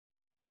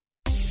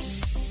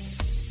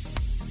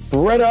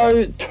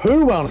Bretto, 2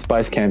 wellness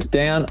base camps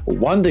down,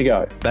 1 to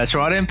go. That's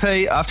right,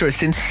 MP. After a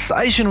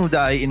sensational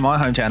day in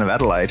my hometown of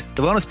Adelaide,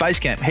 the Wellness Base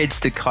Camp heads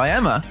to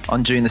Kiama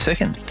on June the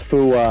 2nd.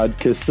 Fuad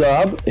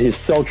Kassab, his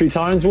sultry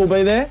tones will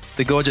be there.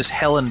 The gorgeous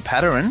Helen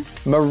Patterin.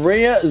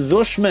 Maria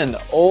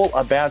Zushman, all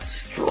about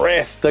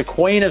stress, the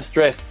queen of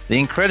stress. The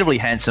incredibly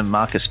handsome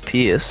Marcus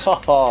Pearce.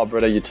 Oh,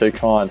 Bretto, you're too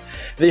kind.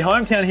 The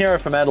hometown hero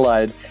from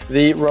Adelaide,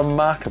 the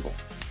remarkable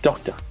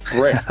Dr.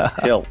 Brett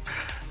Hill.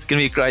 It's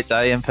going to be a great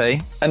day,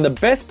 MP. And the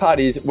best part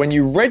is when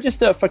you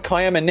register for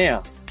Kiama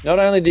now, not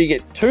only do you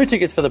get 2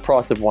 tickets for the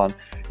price of 1,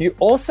 you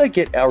also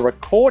get our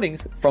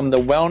recordings from the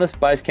Wellness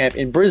Base Camp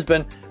in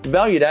Brisbane,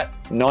 valued at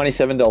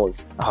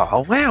 $97.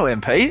 Oh, wow,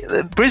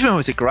 MP. Brisbane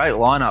was a great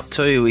lineup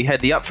too. We had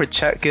the Up for a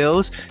Chat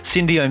girls,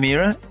 Cindy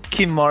O'Meara,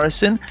 Kim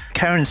Morrison,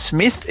 Karen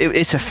Smith.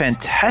 It's a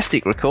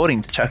fantastic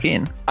recording to chuck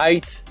in.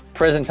 8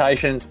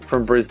 presentations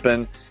from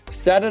Brisbane.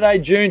 Saturday,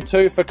 June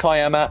 2 for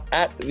Kiama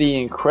at the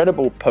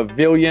incredible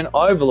pavilion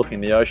overlooking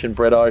the ocean,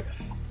 Bretto.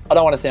 I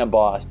don't want to sound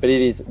biased, but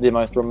it is the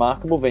most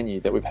remarkable venue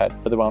that we've had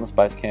for the Wellness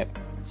Base Camp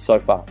so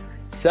far.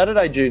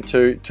 Saturday, June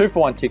 2, 2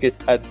 for 1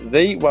 tickets at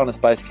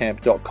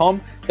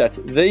thewellnessbasecamp.com. That's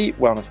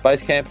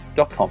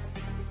thewellnessbasecamp.com.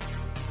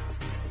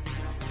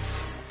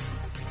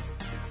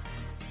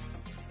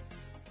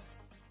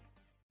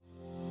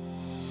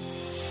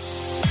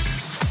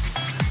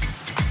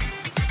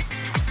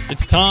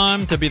 It's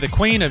time to be the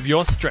queen of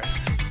your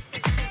stress.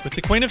 With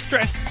the Queen of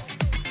Stress,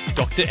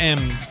 Dr. M.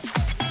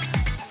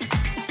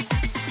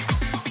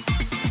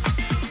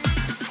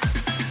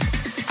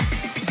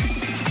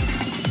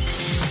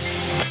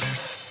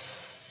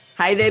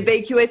 Hey there,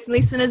 BQS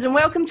listeners, and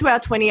welcome to our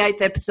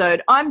 28th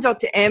episode. I'm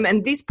Dr. M,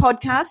 and this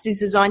podcast is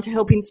designed to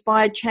help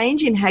inspire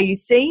change in how you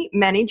see,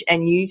 manage,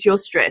 and use your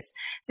stress.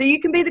 So you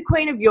can be the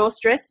queen of your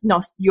stress,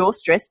 not your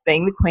stress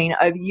being the queen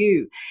over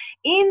you.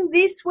 In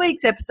this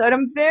week's episode,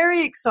 I'm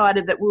very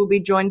excited that we'll be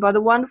joined by the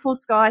wonderful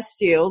Skye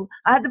Steele.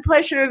 I had the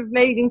pleasure of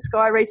meeting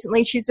Skye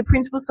recently. She's a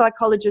principal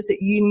psychologist at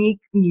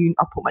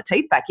I'll put my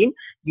teeth back in,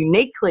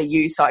 Uniquely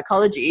You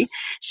Psychology.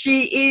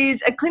 She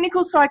is a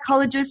clinical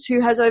psychologist who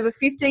has over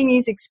 15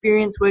 years experience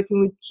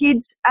working with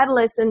kids,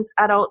 adolescents,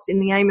 adults in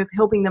the aim of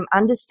helping them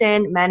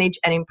understand, manage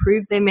and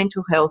improve their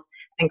mental health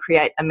and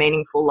create a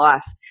meaningful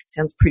life.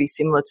 Sounds pretty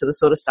similar to the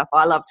sort of stuff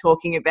I love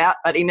talking about,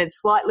 but in a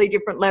slightly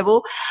different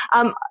level.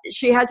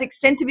 She has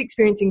extensive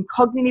experience in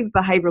cognitive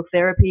behavioural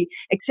therapy,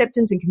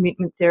 acceptance and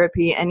commitment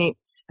therapy, and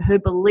it's her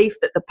belief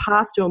that the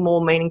path to a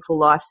more meaningful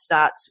life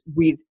starts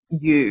with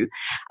you.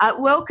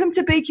 Welcome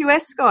to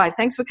BQS, Skye.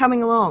 Thanks for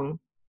coming along.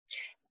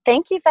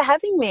 Thank you for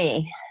having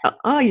me.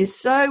 Oh, you're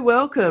so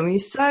welcome. You're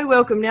so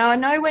welcome. Now, I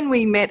know when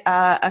we met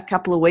a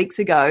couple of weeks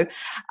ago,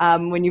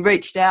 when you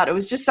reached out, it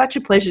was just such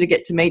a pleasure to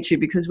get to meet you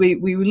because we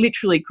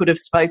literally could have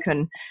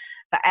spoken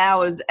for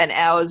hours and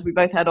hours. We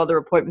both had other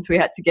appointments we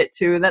had to get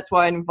to, and that's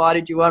why I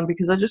invited you on,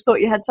 because I just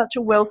thought you had such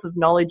a wealth of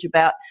knowledge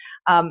about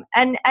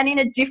and in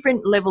a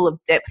different level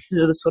of depth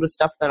to the sort of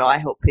stuff that I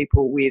help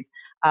people with.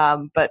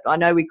 But I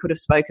know we could have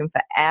spoken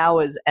for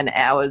hours and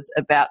hours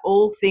about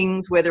all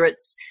things, whether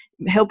it's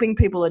helping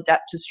people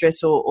adapt to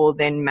stress or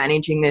then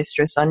managing their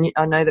stress.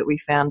 I know that we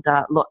found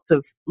lots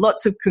of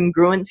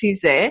congruencies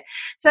there.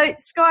 So,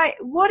 Skye,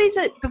 what is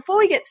it, before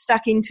we get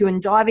stuck into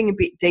and diving a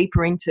bit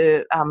deeper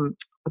into a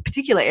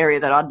particular area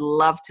that I'd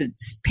love to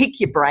pick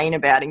your brain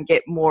about and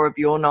get more of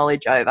your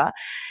knowledge over,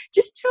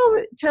 just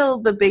tell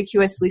the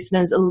BQS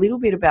listeners a little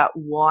bit about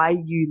why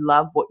you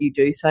love what you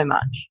do so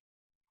much.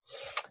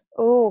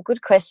 Oh,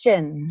 good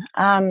question.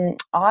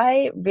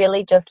 I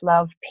really just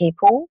love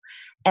people,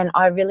 and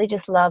I really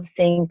just love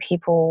seeing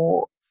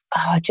people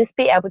just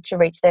be able to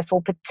reach their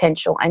full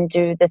potential and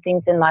do the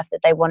things in life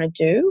that they want to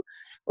do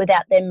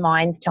without their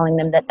minds telling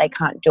them that they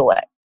can't do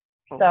it.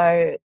 Awesome.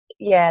 So,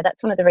 yeah,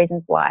 that's one of the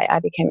reasons why I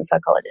became a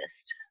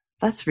psychologist.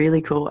 That's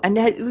really cool. And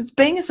was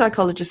being a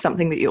psychologist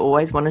something that you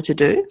always wanted to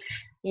do?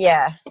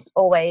 Yeah,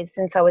 always.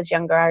 Since I was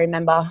younger, I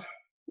remember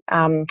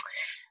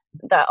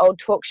the old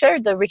talk show,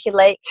 the Ricky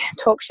Lake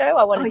talk show.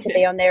 I wanted to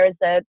be on there as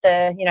the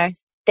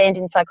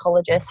stand-in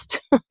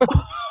psychologist.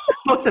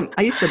 Awesome.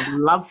 I used to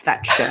love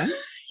that show.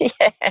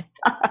 Yeah.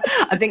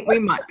 I think we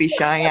might be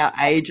showing our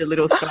age a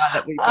little, Skye,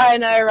 that we I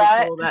know,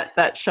 right?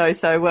 That show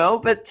so well,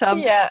 but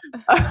yeah.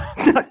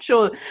 not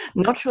sure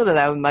that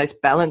they were the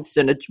most balanced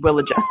and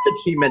well-adjusted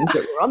humans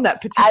that were on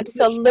that particular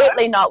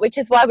Absolutely show. Not, which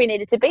is why we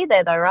needed to be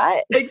there though,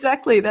 right?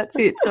 Exactly, that's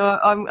it. So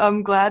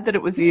I'm glad that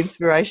it was the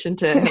inspiration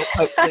to help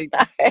hopefully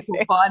people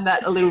find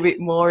that a little bit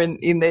more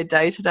in their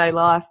day-to-day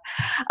life.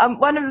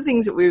 One of the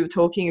things that we were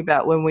talking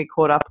about when we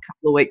caught up a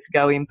couple of weeks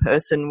ago in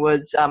person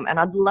was, and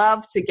I'd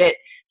love to get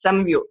some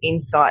of your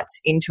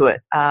insights into it.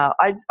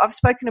 I've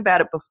spoken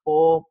about it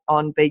before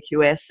on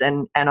BQS,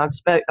 and I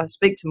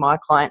speak to my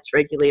clients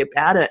regularly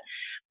about it,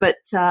 but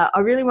I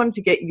really wanted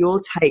to get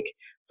your take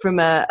from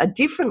a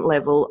different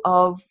level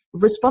of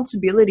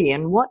responsibility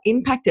and what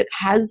impact it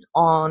has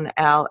on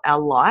our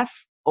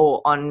life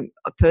or on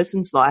a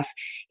person's life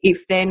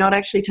if they're not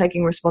actually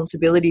taking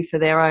responsibility for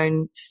their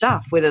own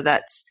stuff, whether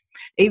that's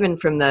even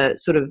from the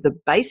sort of the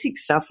basic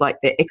stuff like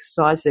their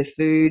exercise, their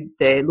food,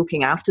 they're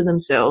looking after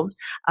themselves.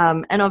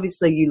 And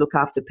obviously you look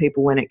after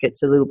people when it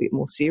gets a little bit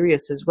more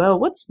serious as well.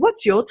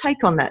 What's your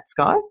take on that,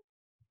 Sky?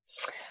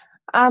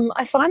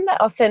 I find that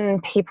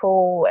often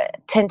people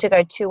tend to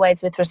go two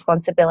ways with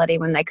responsibility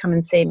when they come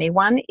and see me.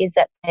 One is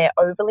that they're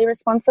overly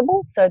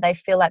responsible, so they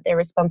feel like they're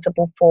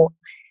responsible for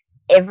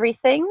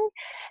everything.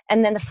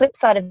 And then the flip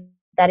side of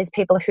that is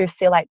people who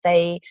feel like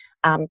that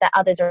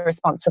others are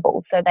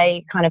responsible. So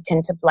they kind of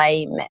tend to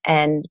blame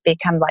and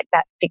become like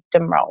that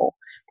victim role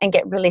and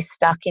get really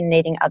stuck in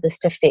needing others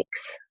to fix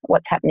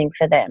what's happening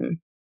for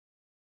them.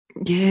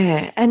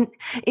 Yeah. And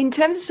in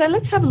terms of, so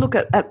let's have a look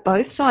at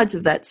both sides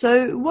of that.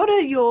 So what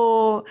are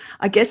your,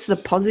 I guess, the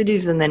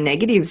positives and the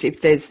negatives,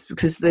 if there's,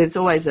 because there's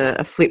always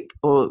a flip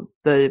or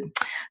the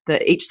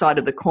each side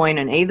of the coin,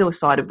 and either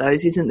side of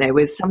those, isn't there?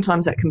 Where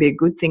sometimes that can be a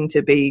good thing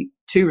to be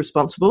too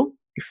responsible,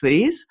 if it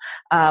is.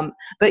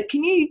 But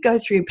can you go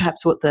through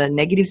perhaps what the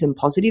negatives and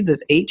positive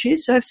of each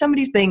is? So if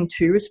somebody's being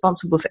too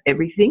responsible for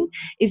everything,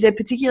 is there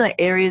particular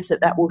areas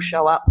that will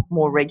show up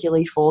more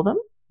regularly for them?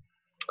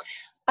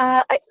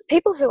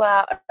 People who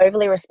are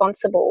overly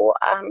responsible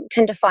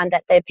tend to find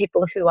that they're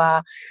people who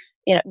are,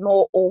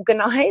 more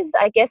organised,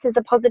 I guess, is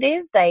a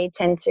positive. They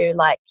tend to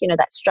like,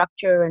 that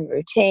structure and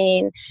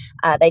routine.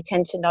 They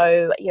tend to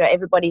know,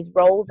 everybody's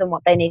roles and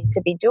what they need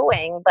to be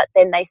doing, but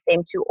then they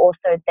seem to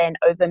also then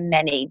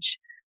overmanage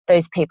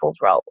those people's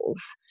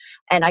roles.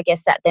 And I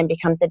guess that then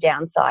becomes a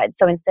downside.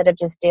 So instead of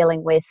just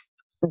dealing with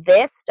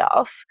their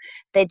stuff,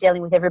 they're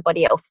dealing with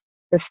everybody else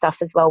the stuff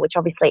as well, which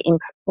obviously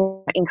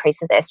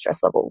increases their stress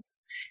levels.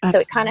 Absolutely.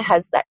 So it kind of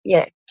has that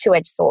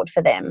two-edged sword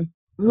for them.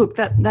 Look,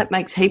 that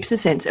makes heaps of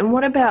sense. And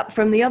what about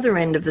from the other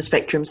end of the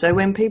spectrum? So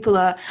when people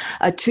are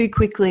too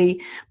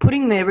quickly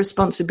putting their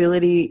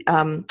responsibility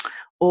and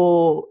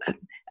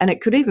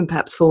it could even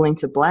perhaps fall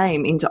into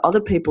blame into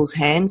other people's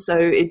hands. So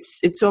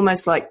it's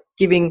almost like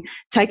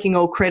taking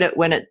all credit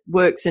when it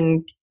works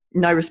and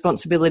no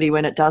responsibility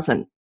when it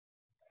doesn't.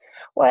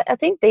 Well, I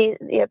think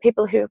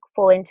people who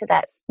fall into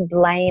that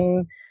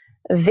blame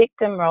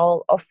victim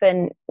role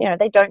often,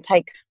 they don't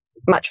take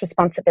much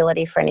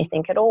responsibility for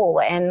anything at all.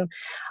 And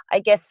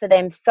I guess for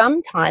them,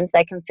 sometimes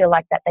they can feel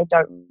like that they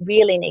don't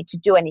really need to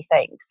do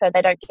anything. So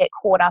they don't get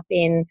caught up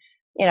in,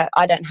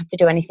 I don't have to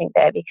do anything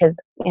there because,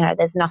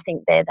 there's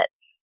nothing there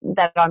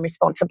that I'm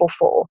responsible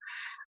for.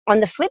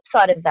 On the flip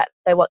side of that,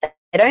 though, what they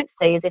don't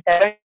see is if they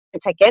don't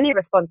take any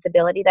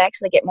responsibility, they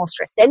actually get more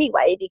stressed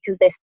anyway because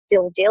they're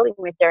still dealing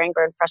with their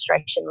anger and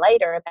frustration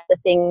later about the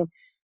thing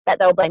that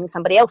they were blaming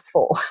somebody else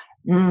for.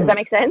 Does that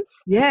make sense?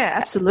 Yeah,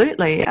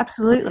 absolutely.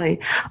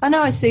 I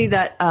know I see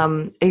that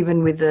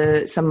even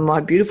with some of my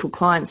beautiful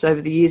clients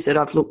over the years that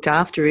I've looked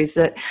after is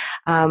that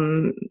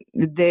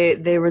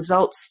their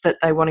results that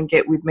they want to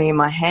get with me and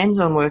my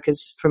hands-on work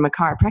is from a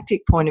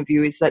chiropractic point of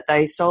view is that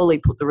they solely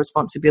put the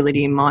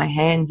responsibility in my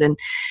hands and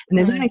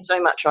there's only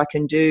so much I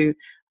can do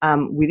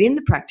within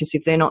the practice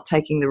if they're not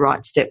taking the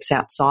right steps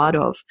outside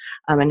of.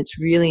 And it's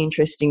really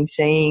interesting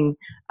seeing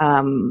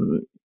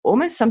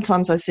almost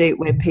sometimes I see it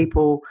where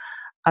people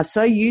are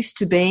so used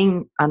to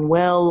being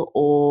unwell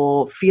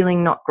or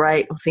feeling not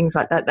great or things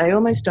like that, they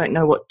almost don't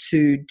know what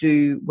to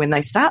do when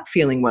they start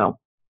feeling well.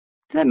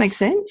 Does that make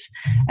sense?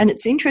 And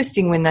it's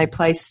interesting when they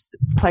place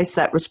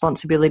that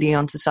responsibility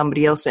onto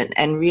somebody else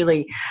and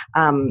really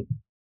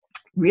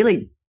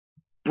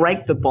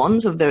break the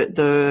bonds of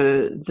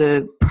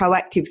the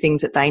proactive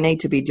things that they need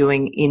to be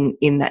doing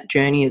in that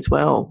journey as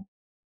well.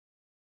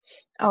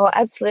 Oh,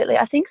 absolutely.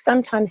 I think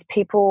sometimes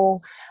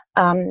people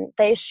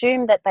they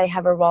assume that they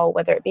have a role,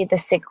 whether it be the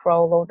sick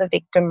role or the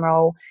victim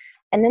role,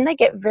 and then they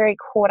get very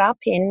caught up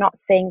in not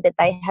seeing that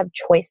they have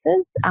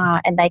choices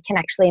and they can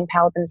actually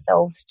empower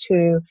themselves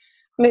to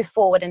move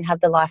forward and have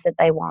the life that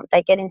they want.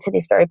 They get into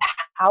this very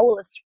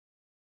powerless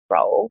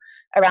role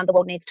around the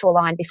world needs to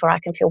align before I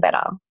can feel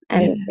better.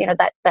 And,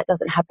 that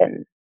doesn't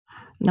happen.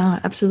 No,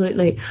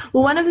 absolutely.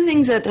 Well, one of the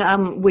things that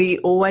we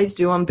always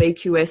do on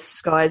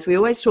BQS, guys, we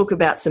always talk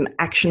about some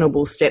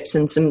actionable steps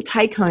and some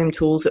take-home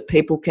tools that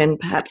people can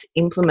perhaps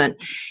implement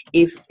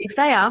if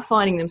they are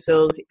finding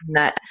themselves in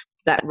that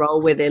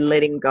role where they're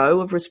letting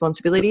go of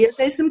responsibility. If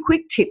there's some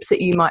quick tips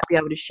that you might be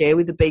able to share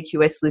with the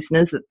BQS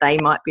listeners that they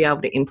might be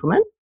able to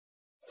implement.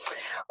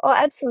 Oh,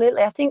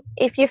 absolutely. I think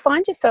if you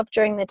find yourself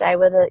during the day,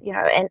 whether,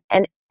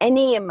 and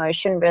any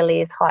emotion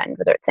really is heightened,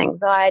 whether it's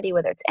anxiety,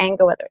 whether it's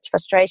anger, whether it's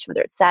frustration,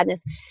 whether it's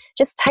sadness,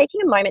 just taking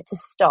a moment to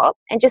stop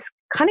and just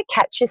kind of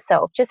catch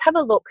yourself. Just have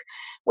a look,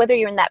 whether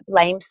you're in that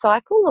blame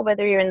cycle or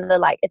whether you're in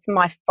the it's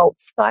my fault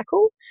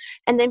cycle.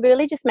 And then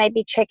really just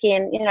maybe check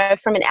in,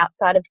 from an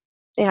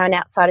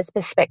outsider's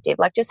perspective.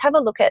 Like just have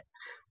a look at,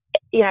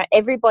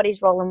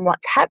 everybody's role and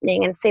what's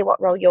happening and see what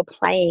role you're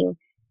playing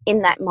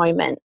in that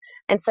moment.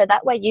 And so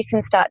that way you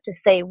can start to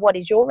see what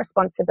is your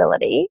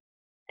responsibility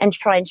and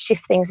try and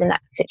shift things in that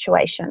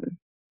situation.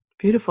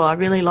 Beautiful. I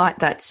really like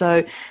that.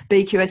 So,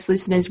 BQS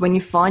listeners, when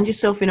you find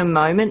yourself in a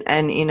moment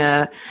and in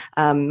a,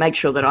 make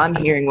sure that I'm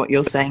hearing what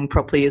you're saying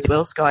properly as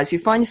well, Skies, you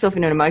find yourself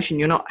in an emotion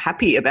you're not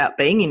happy about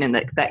being in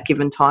that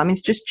given time,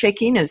 is just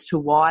check in as to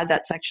why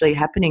that's actually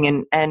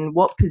happening and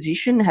what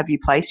position have you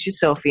placed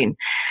yourself in.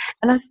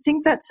 And I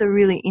think that's a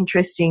really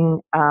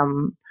interesting, I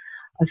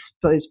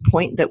suppose,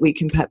 point that we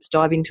can perhaps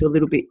dive into a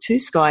little bit too,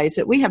 Sky, is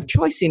that we have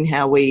choice in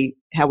how we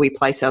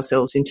place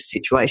ourselves into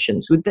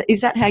situations.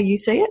 Is that how you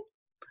see it?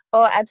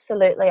 Oh,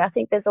 absolutely. I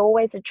think there's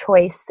always a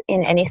choice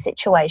in any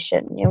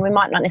situation. You know, we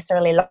might not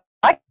necessarily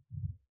like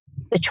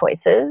the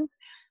choices,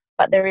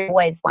 but there is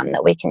always one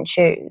that we can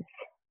choose.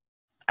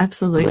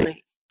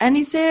 Absolutely. And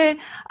is there,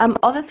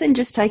 other than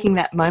just taking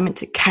that moment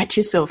to catch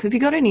yourself, have you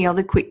got any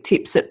other quick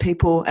tips that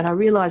people, and I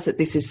realise that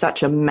this is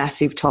such a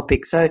massive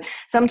topic, so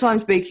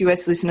sometimes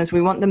BQS listeners,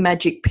 we want the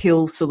magic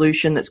pill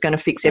solution that's going to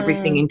fix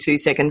everything in 2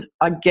 seconds.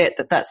 I get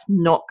that that's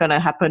not going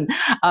to happen,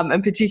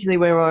 and particularly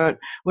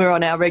we're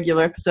on our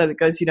regular episode that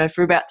goes,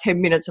 for about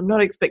 10 minutes. I'm not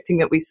expecting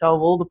that we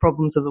solve all the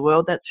problems of the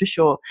world, that's for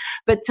sure.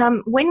 But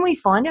when we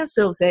find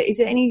ourselves there, is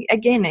there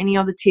any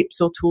other tips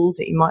or tools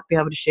that you might be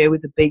able to share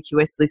with the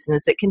BQS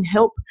listeners that can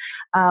help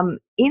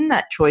in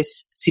that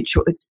choice,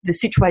 the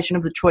situation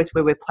of the choice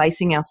where we're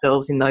placing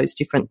ourselves in those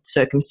different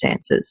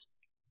circumstances?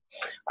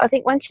 I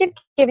think once you've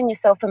given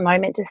yourself a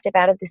moment to step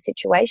out of the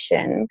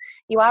situation,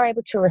 you are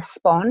able to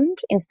respond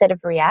instead of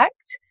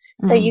react.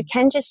 So you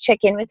can just check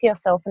in with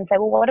yourself and say,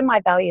 well, what are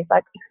my values?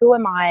 Like, who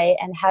am I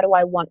and how do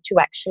I want to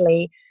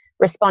actually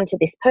respond to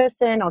this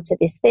person or to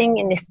this thing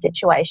in this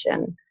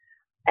situation?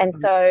 And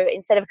so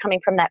instead of coming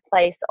from that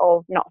place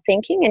of not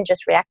thinking and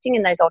just reacting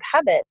in those old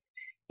habits,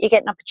 you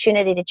get an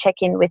opportunity to check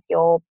in with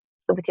your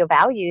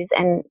values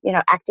and,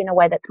 act in a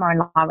way that's more in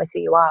line with who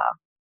you are.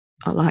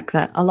 I like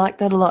that. I like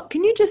that a lot.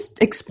 Can you just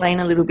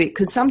explain a little bit?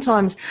 Because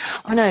sometimes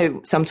when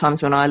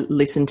I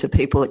listen to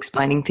people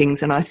explaining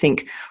things and I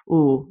think,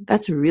 oh,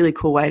 that's a really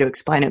cool way to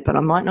explain it, but I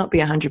might not be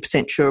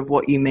 100% sure of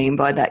what you mean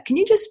by that. Can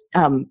you just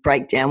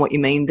break down what you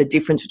mean, the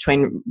difference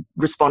between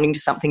responding to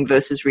something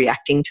versus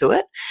reacting to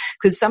it?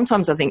 Because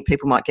sometimes I think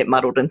people might get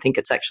muddled and think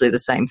it's actually the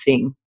same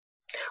thing.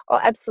 Oh,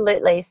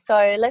 absolutely.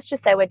 So let's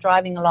just say we're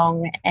driving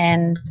along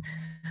and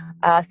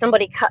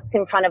somebody cuts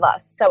in front of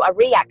us. So a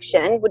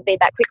reaction would be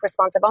that quick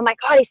response of, oh my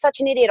God, he's such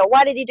an idiot, or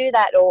why did he do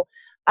that? Or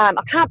I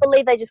can't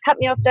believe they just cut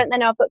me off. Don't they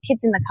know I've got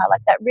kids in the car?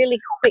 Like that really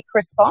quick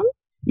response.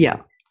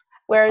 Yeah.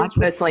 Whereas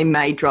I personally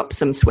may drop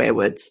some swear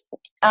words.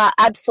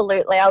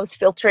 Absolutely. I was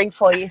filtering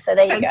for you, so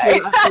there you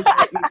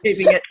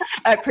go.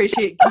 I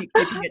appreciate you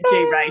keeping it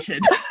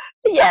G-rated.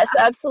 Yes,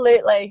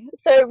 absolutely.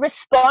 So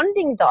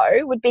responding,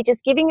 though, would be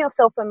just giving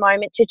yourself a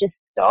moment to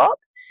just stop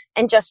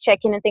and just check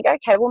in and think,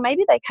 okay, well,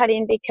 maybe they cut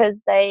in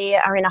because they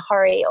are in a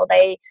hurry, or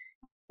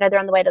they're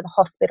on the way to the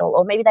hospital,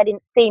 or maybe they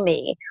didn't see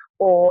me,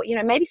 or,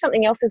 maybe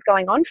something else is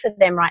going on for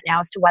them right now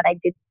as to why they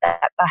did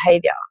that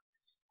behavior.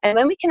 And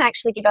when we can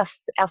actually give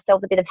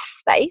ourselves a bit of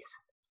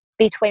space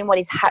between what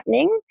is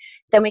happening,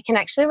 then we can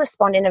actually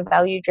respond in a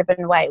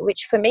value-driven way,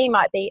 which for me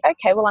might be,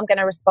 okay, well, I'm going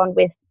to respond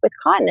with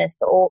kindness,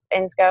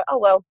 and go, oh,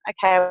 well,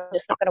 okay, I'm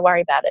just not going to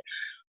worry about it.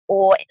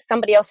 Or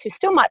somebody else who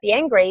still might be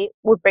angry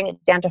would bring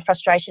it down to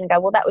frustration and go,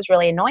 well, that was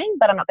really annoying,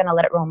 but I'm not going to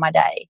let it ruin my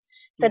day.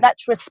 So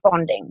that's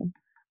responding.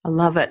 I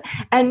love it.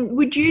 And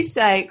would you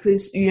say,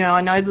 because,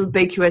 I know the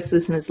BQS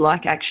listeners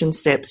like action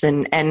steps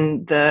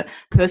and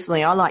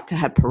personally I like to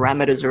have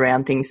parameters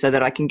around things so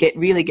that I can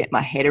really get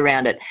my head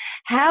around it.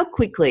 How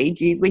quickly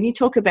when you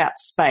talk about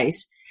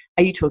space,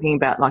 are you talking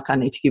about like I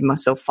need to give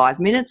myself 5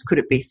 minutes? Could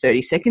it be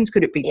 30 seconds?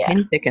 Could it be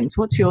 10 seconds?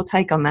 What's your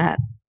take on that?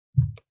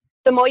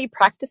 The more you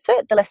practice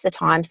it, the less the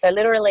time. So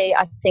literally,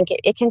 I think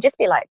it can just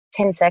be like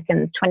 10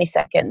 seconds, 20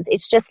 seconds.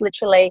 It's just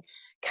literally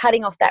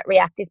cutting off that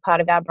reactive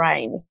part of our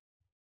brains.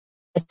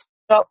 Just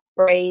stop,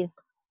 breathe,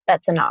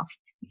 that's enough.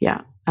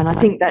 Yeah, and I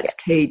think that's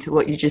key to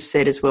what you just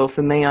said as well.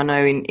 For me, I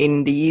know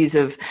in the years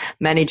of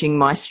managing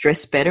my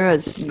stress better,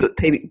 as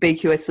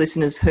BQS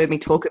listeners heard me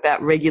talk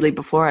about regularly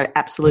before, I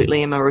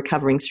absolutely am a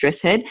recovering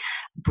stress head.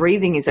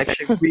 Breathing is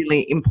actually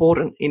really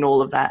important in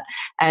all of that.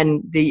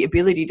 And the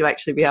ability to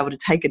actually be able to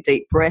take a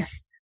deep breath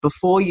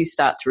before you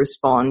start to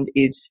respond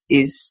is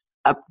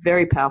a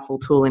very powerful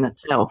tool in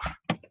itself.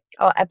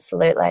 Oh,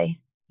 absolutely.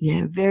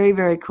 Yeah, very,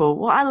 very cool.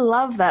 Well, I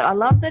love that. I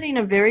love that in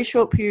a very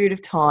short period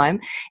of time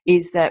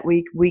is that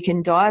we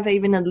can dive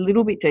even a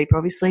little bit deeper.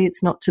 Obviously,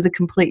 it's not to the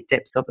complete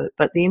depths of it,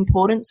 but the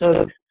importance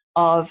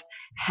of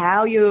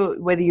how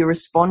whether you're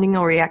responding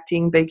or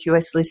reacting,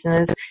 BQS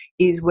listeners,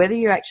 is whether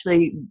you're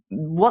actually,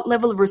 what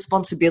level of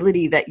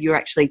responsibility that you're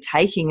actually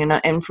taking.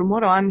 And from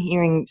what I'm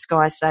hearing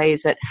Sky say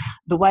is that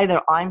the way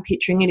that I'm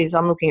picturing it is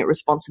I'm looking at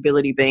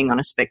responsibility being on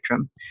a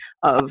spectrum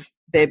of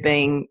there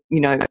being,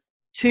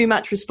 too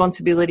much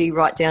responsibility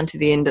right down to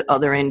the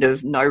other end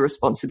of no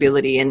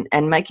responsibility,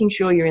 and making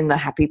sure you're in the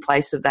happy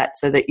place of that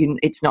so that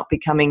it's not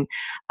becoming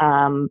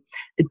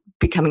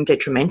becoming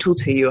detrimental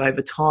to you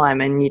over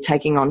time, and you're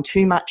taking on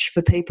too much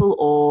for people,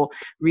 or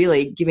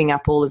really giving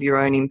up all of your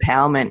own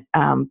empowerment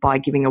by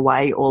giving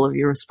away all of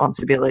your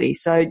responsibility.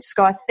 So,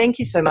 Sky, thank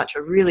you so much. I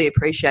really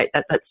appreciate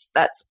that.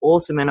 That's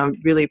awesome, and I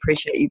really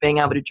appreciate you being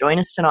able to join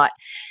us tonight.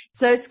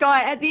 So,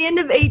 Sky, at the end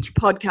of each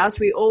podcast,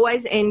 we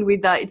always end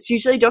with, it's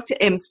usually Dr.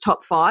 M's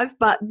top 5,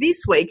 but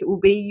this week it will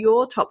be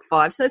your top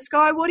 5. So,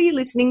 Sky, what are you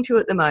listening to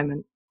at the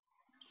moment?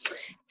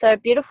 So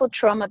Beautiful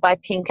Trauma by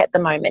Pink at the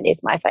moment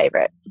is my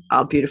favourite.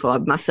 Oh, beautiful. I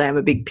must say I'm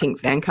a big Pink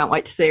fan. Can't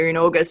wait to see her in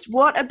August.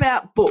 What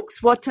about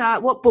books? What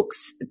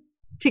books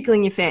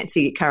tickling your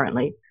fancy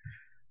currently?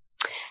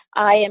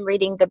 I am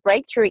reading The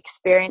Breakthrough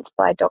Experience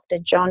by Dr.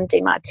 John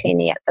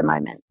Demartini at the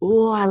moment.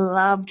 Oh, I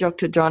love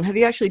Dr. John. Have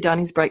you actually done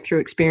his Breakthrough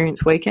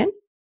Experience weekend?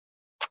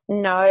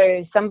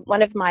 No,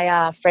 one of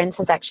my friends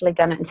has actually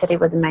done it and said it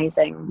was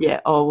amazing.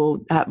 Yeah.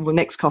 Oh, well,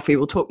 next coffee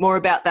we'll talk more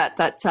about that.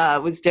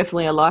 That was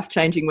definitely a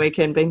life-changing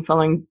weekend. Been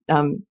following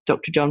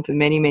Dr. John for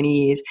many,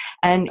 many years,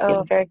 and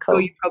very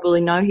cool. You probably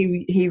know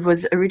he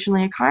was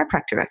originally a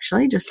chiropractor.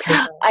 Actually,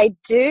 I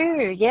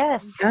do.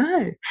 Yes.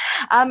 Go.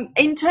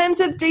 In terms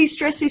of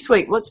de-stress this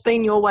week, what's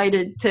been your way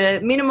to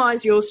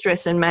minimise your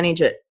stress and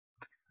manage it?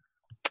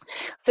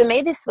 For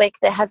me this week,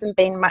 there hasn't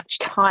been much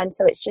time,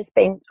 so it's just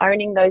been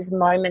owning those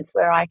moments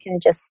where I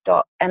can just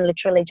stop and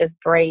literally just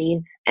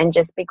breathe and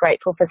just be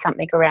grateful for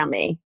something around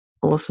me.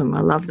 Awesome. I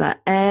love that.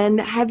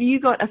 And have you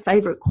got a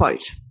favourite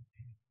quote?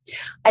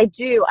 I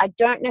do. I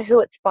don't know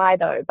who it's by,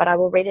 though, but I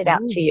will read it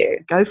out to you.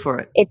 Go for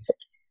it.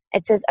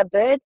 It says, "A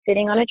bird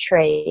sitting on a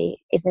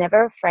tree is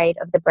never afraid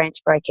of the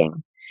branch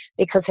breaking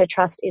because her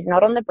trust is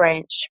not on the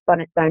branch but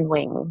on its own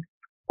wings.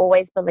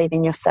 Always believe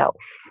in yourself."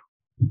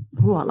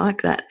 Oh, I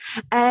like that.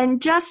 And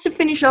just to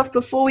finish off,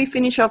 before we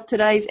finish off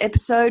today's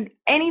episode,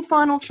 any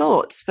final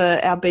thoughts for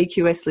our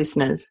BQS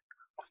listeners?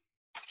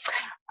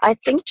 I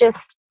think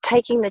just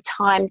taking the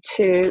time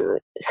to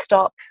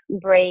stop,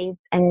 breathe,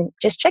 and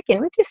just check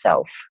in with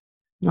yourself.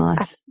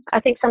 Nice.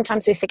 I think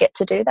sometimes we forget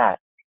to do that.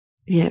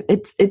 Yeah,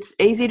 it's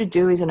easy to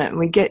do, isn't it? And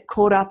we get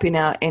caught up in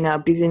our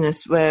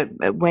busyness. Where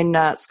when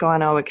Sky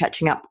and I were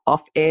catching up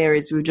off air,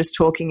 as we were just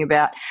talking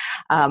about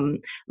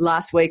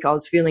last week, I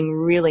was feeling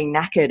really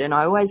knackered, and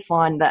I always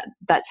find that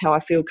that's how I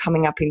feel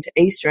coming up into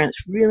Easter. And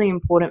it's really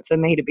important for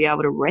me to be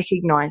able to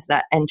recognise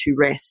that and to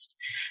rest,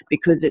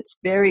 because it's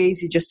very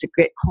easy just to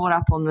get caught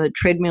up on the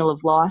treadmill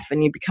of life,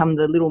 and you become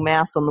the little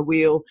mouse on the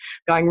wheel,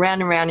 going round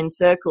and round in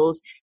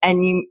circles.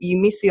 And you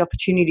miss the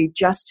opportunity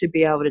just to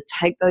be able to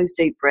take those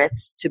deep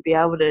breaths, to be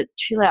able to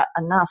chill out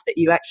enough that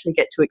you actually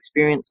get to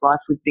experience life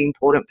with the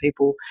important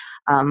people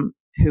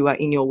who are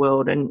in your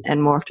world,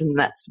 and more often than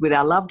that's with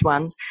our loved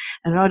ones.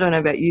 And I don't know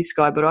about you,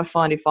 Sky, but I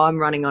find if I'm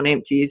running on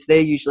empties,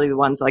 they're usually the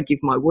ones I give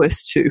my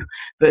worst to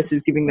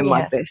versus giving them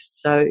my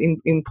best. So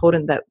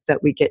important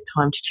that we get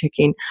time to check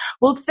in.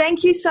 Well,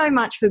 thank you so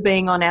much for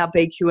being on our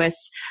BQS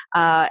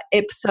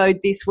episode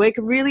this week.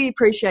 I really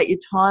appreciate your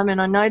time,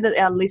 and I know that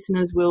our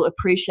listeners will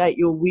appreciate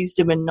your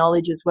wisdom and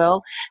knowledge as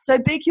well. So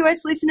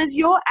BQS listeners,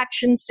 your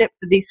action step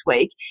for this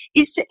week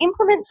is to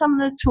implement some of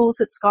those tools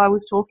that Sky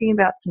was talking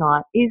about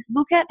tonight. Is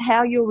look at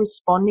how you're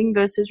responding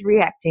versus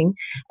reacting,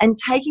 and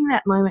taking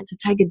that moment to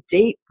take a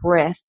deep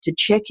breath to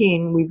check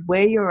in with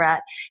where you're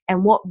at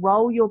and what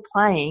role you're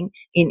playing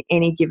in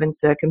any given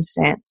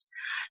circumstance.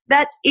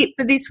 That's it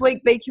for this week,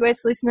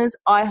 BQS listeners.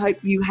 I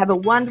hope you have a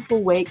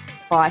wonderful week.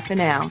 Bye for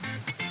now.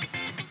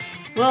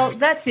 Well,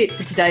 that's it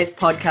for today's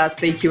podcast,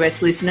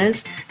 BQS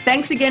listeners.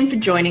 Thanks again for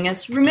joining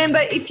us. Remember,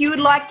 if you would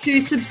like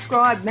to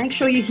subscribe, make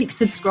sure you hit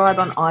subscribe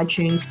on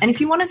iTunes. And if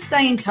you want to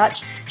stay in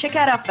touch, check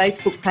out our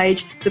Facebook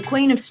page, The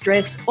Queen of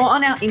Stress, or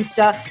on our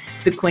Insta,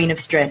 The Queen of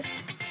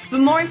Stress. For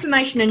more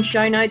information and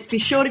show notes, be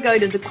sure to go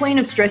to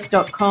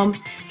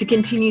thequeenofstress.com to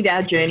continue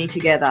our journey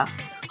together.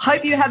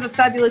 Hope you have a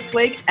fabulous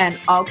week, and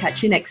I'll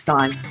catch you next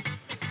time.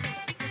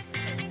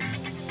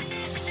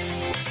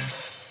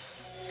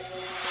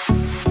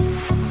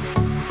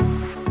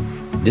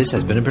 This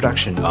has been a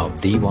production of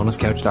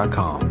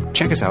TheWellnessCouch.com.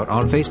 Check us out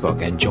on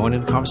Facebook and join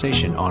in the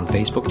conversation on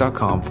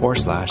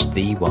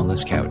Facebook.com/The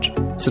Wellness Couch.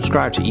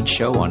 Subscribe to each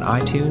show on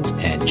iTunes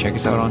and check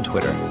us out on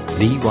Twitter.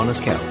 The Wellness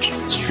Couch,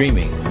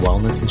 streaming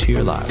wellness into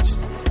your lives.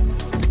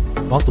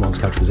 Whilst the Wellness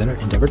Couch presenter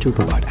endeavor to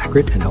provide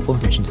accurate and helpful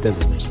information to their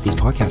listeners, these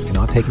podcasts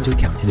cannot take into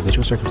account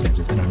individual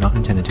circumstances and are not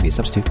intended to be a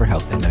substitute for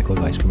health and medical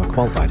advice from a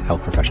qualified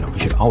health professional. You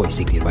should always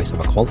seek the advice of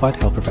a qualified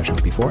health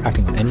professional before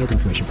acting on any of the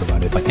information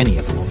provided by any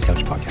of the Wellness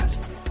Couch podcasts.